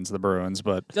 -3 against the Bruins,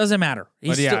 but Doesn't matter.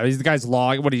 he's the guy's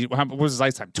log. What was his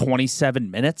ice time?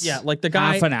 27 minutes. Yeah, like the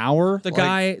guy, half an hour. The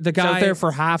guy he's out there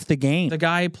for half the game. The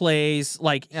guy plays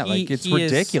like it's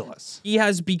ridiculous. He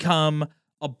has become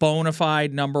a bona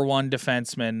fide number 1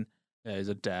 defenseman. Yeah, he's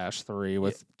a -3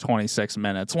 with 26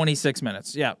 minutes. 26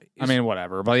 minutes. Yeah. I mean,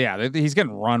 whatever. But yeah, he's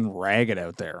getting run ragged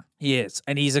out there. He is.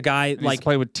 And he's a guy He's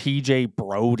played with TJ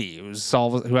Brody,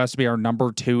 who has to be our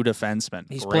number 2 defenseman.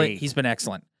 He's been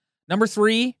excellent. Number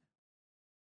 3,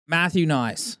 Matthew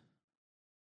Nyes.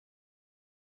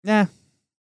 Yeah.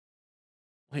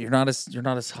 Wait, you're not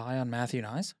as high on Matthew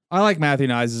Nyes? I like Matthew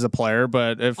Nyes as a player,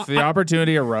 but if the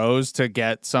opportunity arose to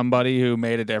get somebody who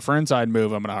made a difference, I'd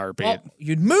move him in a heartbeat. Oh,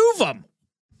 you'd move him.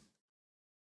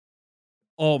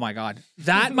 Oh my God.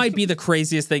 That might be the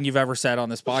craziest thing you've ever said on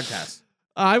this podcast.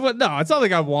 No, it's not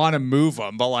like I want to move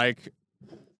him, but like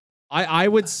I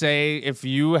would say if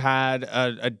you had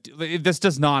this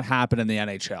does not happen in the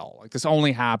NHL. Like this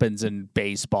only happens in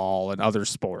baseball and other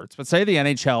sports. But say the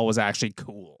NHL was actually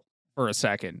cool for a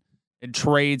second and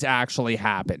trades actually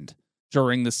happened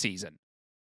during the season.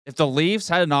 If the Leafs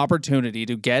had an opportunity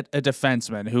to get a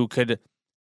defenseman who could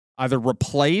either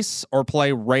replace or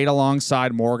play right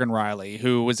alongside Morgan Riley,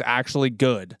 who was actually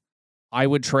good, I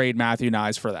would trade Matthew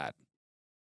Nyes for that.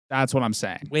 That's what I'm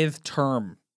saying. With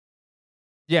term.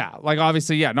 Yeah, like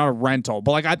obviously, yeah, not a rental,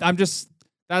 but like I'm just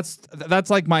that's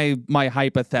like my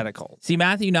hypothetical. See,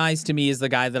 Matthew Nyes to me is the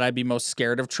guy that I'd be most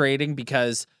scared of trading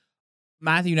because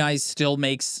Matthew Nyes still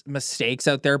makes mistakes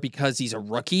out there because he's a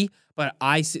rookie, but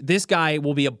this guy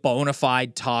will be a bona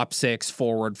fide top 6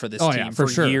 forward for this team for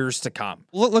sure. Years to come.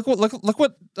 Look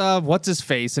what what's his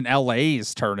face in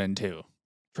LA's turned into.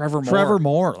 Trevor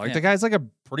Moore. Like the guy's like a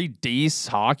pretty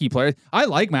decent hockey player. I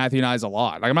like Matthew Nyes a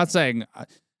lot. Like I'm not saying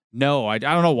no, I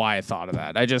don't know why I thought of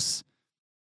that.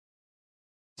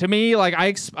 To me, like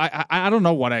I don't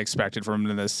know what I expected from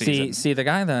him in this season. See the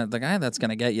guy that's going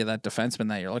to get you that defenseman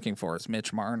that you're looking for is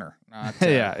Mitch Marner, not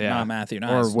not Matthew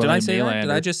Nyes. Did I say that? Did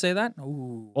I just say that?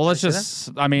 Ooh, well, let's just.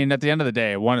 I mean, at the end of the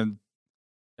day,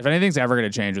 if anything's ever going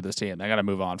to change with this team, they got to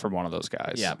move on from one of those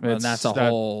guys. Yeah, and that's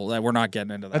whole. We're not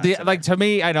getting into that. Like to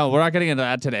me, I know we're not getting into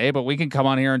that today, but we can come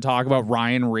on here and talk about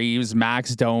Ryan Reeves,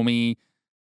 Max Domi,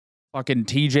 fucking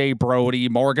TJ Brody,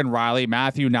 Morgan Riley,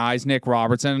 Matthew Nyes, Nick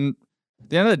Robertson. At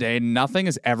the end of the day, nothing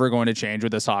is ever going to change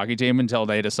with this hockey team until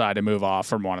they decide to move off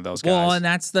from one of those guys. Well, and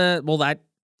that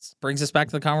brings us back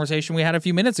to the conversation we had a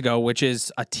few minutes ago, which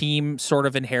is a team sort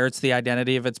of inherits the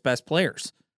identity of its best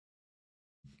players.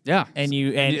 Yeah,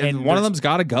 and one of them's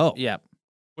got to go. Yeah,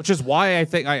 which is why I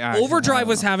think Overdrive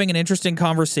was having an interesting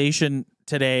conversation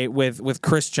today with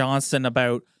Chris Johnston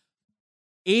about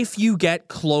if you get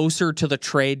closer to the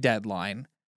trade deadline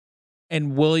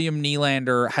and William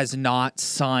Nylander has not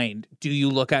signed, do you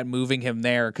look at moving him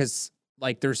there? Because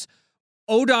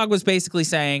O-Dog was basically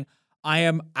saying, I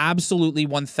am absolutely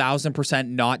 1,000%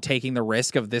 not taking the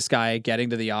risk of this guy getting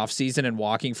to the offseason and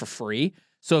walking for free.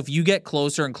 So if you get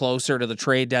closer and closer to the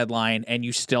trade deadline and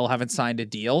you still haven't signed a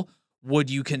deal, would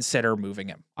you consider moving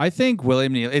him? I think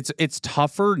William Nylander, it's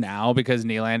tougher now because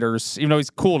Nylander's, even though he's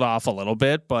cooled off a little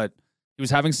bit, but he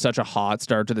was having such a hot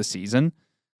start to the season.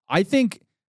 I think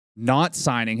not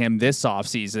signing him this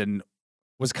offseason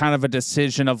was kind of a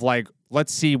decision of like,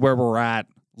 let's see where we're at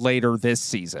later this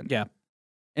season. Yeah.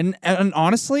 And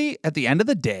honestly, at the end of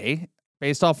the day,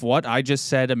 based off what I just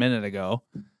said a minute ago,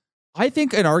 I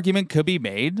think an argument could be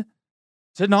made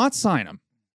to not sign him.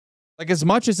 Like, as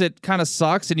much as it kind of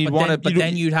sucks and you'd want to... But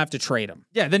then you'd have to trade him.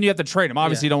 Yeah, then you have to trade him.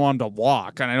 Obviously, you don't want him to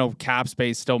walk. And I know cap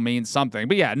space still means something.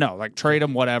 But yeah, no, like, trade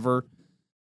him, whatever.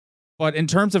 But in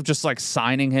terms of just, like,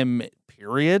 signing him,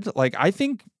 period, like, I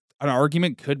think an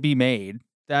argument could be made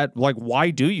that, like,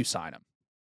 why do you sign him?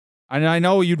 And I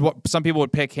know some people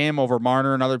would pick him over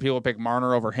Marner, and other people would pick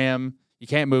Marner over him. You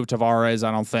can't move Tavares, I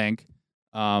don't think.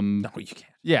 No, you can't.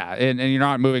 Yeah, and you're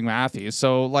not moving Matthews.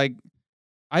 So, like,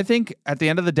 I think at the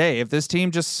end of the day, if this team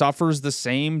just suffers the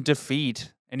same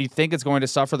defeat, and you think it's going to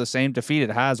suffer the same defeat it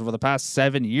has over the past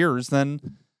 7 years, then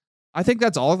I think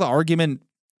that's all the argument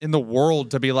in the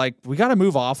world to be like, we got to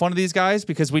move off one of these guys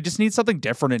because we just need something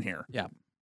different in here. Yeah.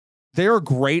 They are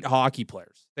great hockey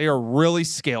players. They are really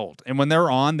skilled. And when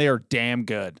they're on, they are damn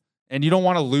good. And you don't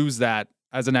want to lose that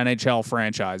as an NHL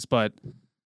franchise. But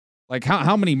like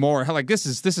how many more? Like this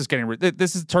is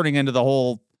turning into the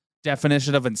whole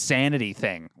definition of insanity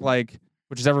thing, like,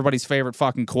 which is everybody's favorite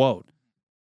fucking quote.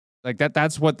 Like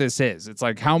that's what this is. It's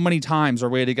like, how many times are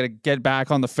we to get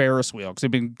back on the Ferris wheel? Because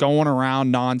we've been going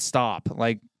around nonstop.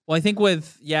 Like, well, I think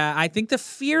I think the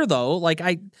fear though, like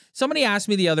somebody asked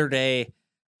me the other day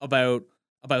about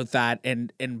that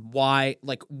and why,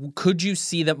 like, could you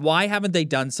see that? Why haven't they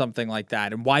done something like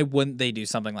that? And why wouldn't they do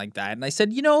something like that? And I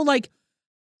said, like,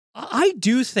 I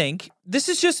do think, this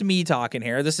is just me talking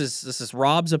here. This is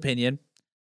Rob's opinion.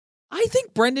 I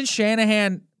think Brendan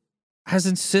Shanahan has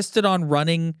insisted on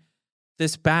running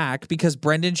this back because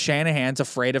Brendan Shanahan's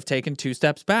afraid of taking 2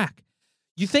 steps back.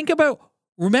 You think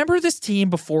remember this team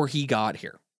before he got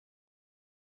here.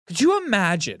 Could you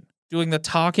imagine doing the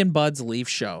Talkin' Buds Leaf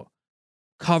show,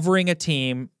 covering a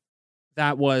team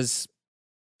that was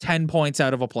 10 points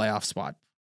out of a playoff spot?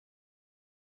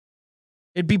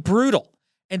 It'd be brutal.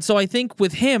 And so I think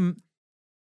with him,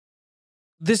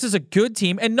 this is a good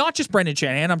team. And not just Brendan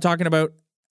Shanahan. I'm talking about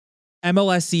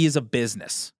MLSE as a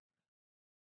business.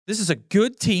 This is a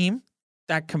good team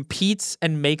that competes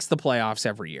and makes the playoffs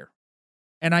every year.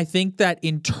 And I think that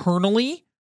internally,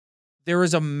 there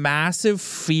is a massive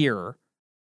fear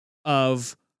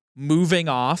of moving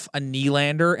off a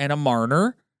Nylander and a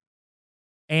Marner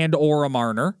or a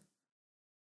Marner,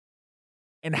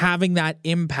 and having that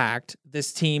impact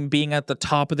this team being at the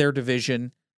top of their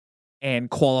division and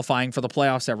qualifying for the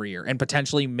playoffs every year and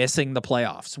potentially missing the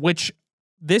playoffs, which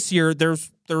this year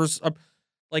there's a,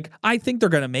 like, I think they're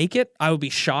going to make it. I would be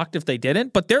shocked if they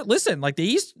didn't, but like the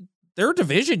East, their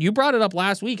division, you brought it up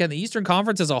last week, and the Eastern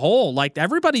Conference as a whole, like,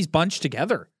 everybody's bunched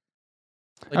together.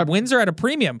 Like, wins are at a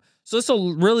premium. So it's a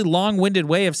really long-winded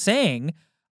way of saying,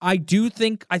 I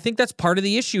think that's part of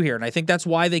the issue here. And I think that's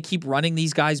why they keep running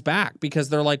these guys back, because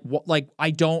they're like, what, like, I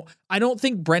don't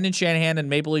think Brendan Shanahan and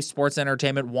Maple Leaf Sports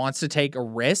Entertainment wants to take a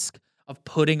risk of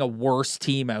putting a worse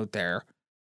team out there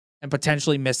and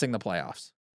potentially missing the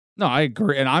playoffs. No, I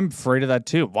agree. And I'm afraid of that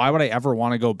too. Why would I ever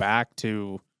want to go back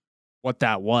to what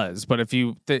that was? But if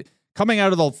coming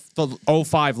out of the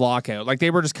 05 lockout, like, they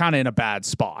were just kind of in a bad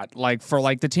spot. Like, for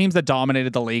like the teams that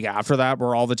dominated the league after that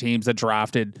were all the teams that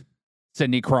drafted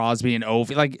Sidney Crosby and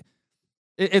Ovi. Like,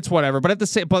 it's whatever. But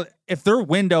but if their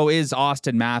window is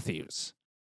Austin Matthews,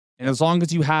 and as long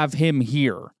as you have him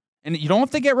here, and you don't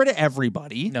have to get rid of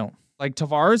everybody. No. Like,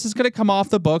 Tavares is going to come off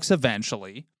the books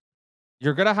eventually.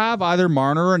 You're going to have either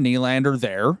Marner or Nylander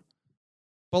there.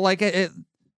 But like, do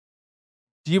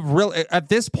you really, at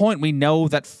this point, we know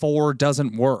that 4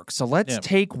 doesn't work. So let's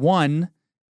take 1,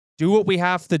 do what we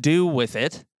have to do with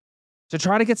it to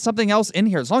try to get something else in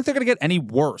here. As long as they're going to get any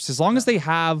worse, as long as they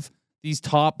have these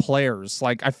top players,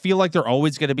 like, I feel like they're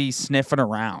always going to be sniffing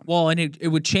around. Well, and it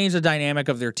would change the dynamic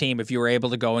of their team if you were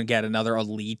able to go and get another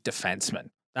elite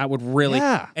defenseman. That would really,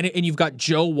 and you've got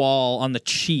Joe Wall on the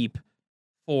cheap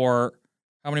for,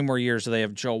 how many more years do they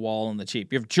have Joe Wall on the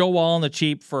cheap? You have Joe Wall on the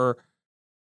cheap for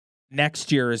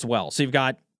next year as well. So you've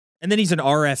got, and then he's an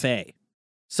RFA.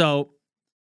 So,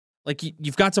 like,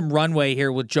 you've got some runway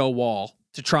here with Joe Wall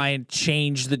to try and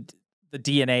change the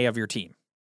DNA of your team.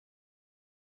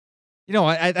 You know,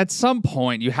 at some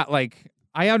point, you have, like,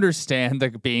 I understand the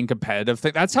being competitive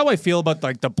thing. That's how I feel about,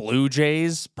 like, the Blue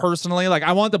Jays personally. Like,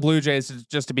 I want the Blue Jays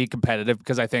just to be competitive,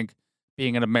 because I think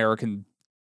being an American,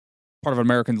 part of an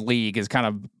American league is kind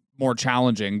of more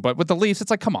challenging. But with the Leafs,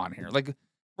 it's like, come on here. Like,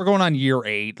 we're going on year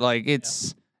 8. Like,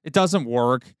 it doesn't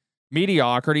work.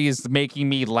 Mediocrity is making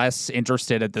me less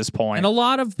interested at this point. And a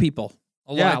lot of people.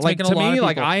 Like, to me,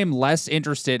 like, I am less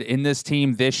interested in this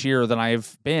team this year than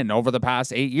I've been over the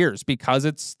past 8 years, because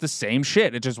it's the same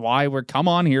shit. It's just why we're come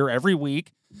on here every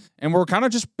week, and we're kind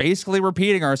of just basically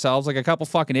repeating ourselves like a couple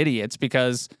fucking idiots,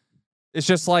 because it's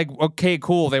just like, okay,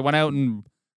 cool. They went out and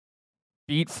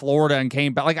beat Florida and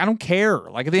came back. Like, I don't care.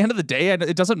 Like, at the end of the day,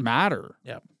 it doesn't matter.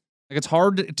 Yeah. Like, it's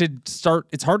hard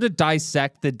to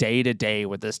dissect the day-to-day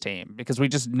with this team because we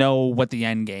just know what the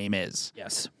end game is.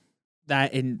 Yes.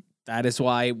 That is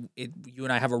why you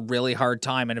and I have a really hard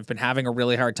time and have been having a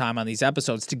really hard time on these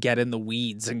episodes to get in the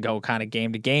weeds and go kind of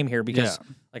game to game here because,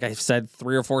 like I've said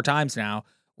 3 or 4 times now,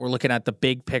 we're looking at the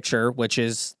big picture, which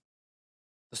is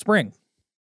the spring.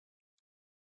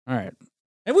 All right.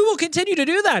 And we will continue to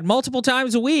do that multiple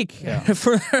times a week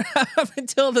for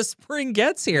until the spring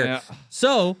gets here. Yeah.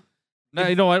 So, no,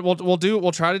 you know what?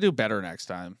 We'll try to do better next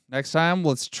time. Next time,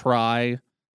 let's try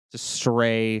to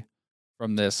stray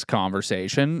from this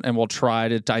conversation, and we'll try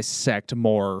to dissect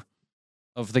more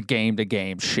of the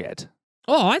game-to-game shit.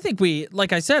 Oh, I think we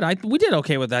did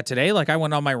okay with that today. Like, I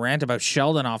went on my rant about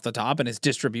Sheldon off the top and his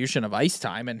distribution of ice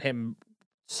time and him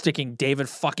sticking David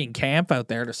fucking Camp out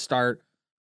there to start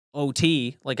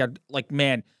OT.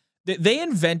 Man, they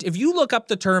invent, if you look up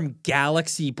the term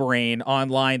galaxy brain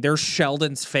online, there's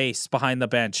Sheldon's face behind the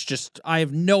bench. Just, I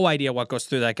have no idea what goes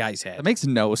through that guy's head. It makes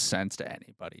no sense to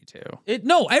anybody, too.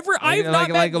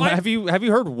 Have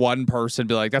you heard one person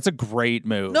be like, that's a great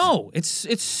move? No, it's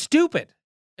stupid.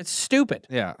 It's stupid.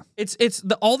 Yeah.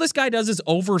 All this guy does is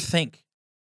overthink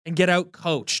and get out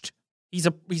coached. He's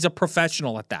a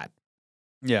professional at that.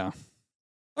 Yeah.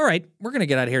 All right, we're gonna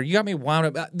get out of here. You got me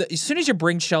wound up. As soon as you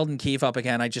bring Sheldon Keefe up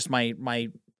again, I just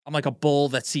I'm like a bull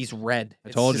that sees red. I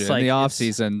told you in the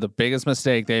offseason, the biggest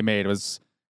mistake they made was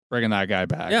bringing that guy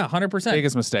back. Yeah, 100%.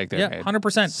 Biggest mistake they made.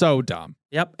 100%. So dumb.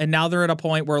 Yep. And now they're at a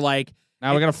point where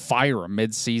now we gotta fire him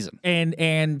mid-season. And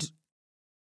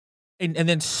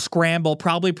then scramble,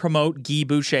 probably promote Guy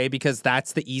Boucher because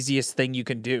that's the easiest thing you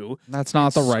can do. That's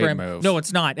not the right move. No,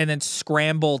 it's not. And then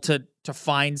scramble to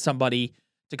find somebody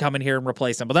to come in here and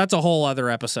replace him. But that's a whole other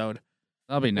episode.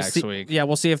 That'll be next week. Yeah,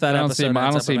 we'll see if that episode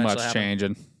I don't see much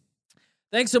changing.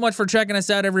 Thanks so much for checking us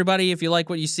out, everybody. If you like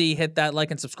what you see, hit that like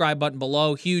and subscribe button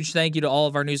below. Huge thank you to all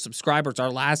of our new subscribers.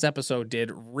 Our last episode did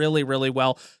really, really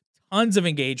well. Tons of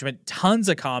engagement, tons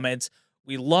of comments.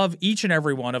 We love each and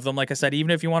every one of them. Like I said,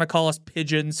 even if you want to call us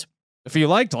pigeons. If you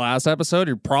liked last episode,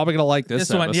 you're probably going to like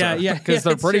this episode. Yeah. Because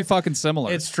they're pretty fucking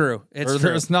similar. It's true.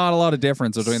 There's not a lot of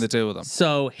difference between the two of them.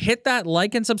 So hit that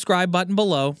like and subscribe button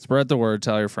below. Spread the word.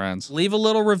 Tell your friends. Leave a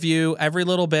little review. Every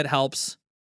little bit helps.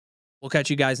 We'll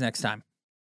catch you guys next time.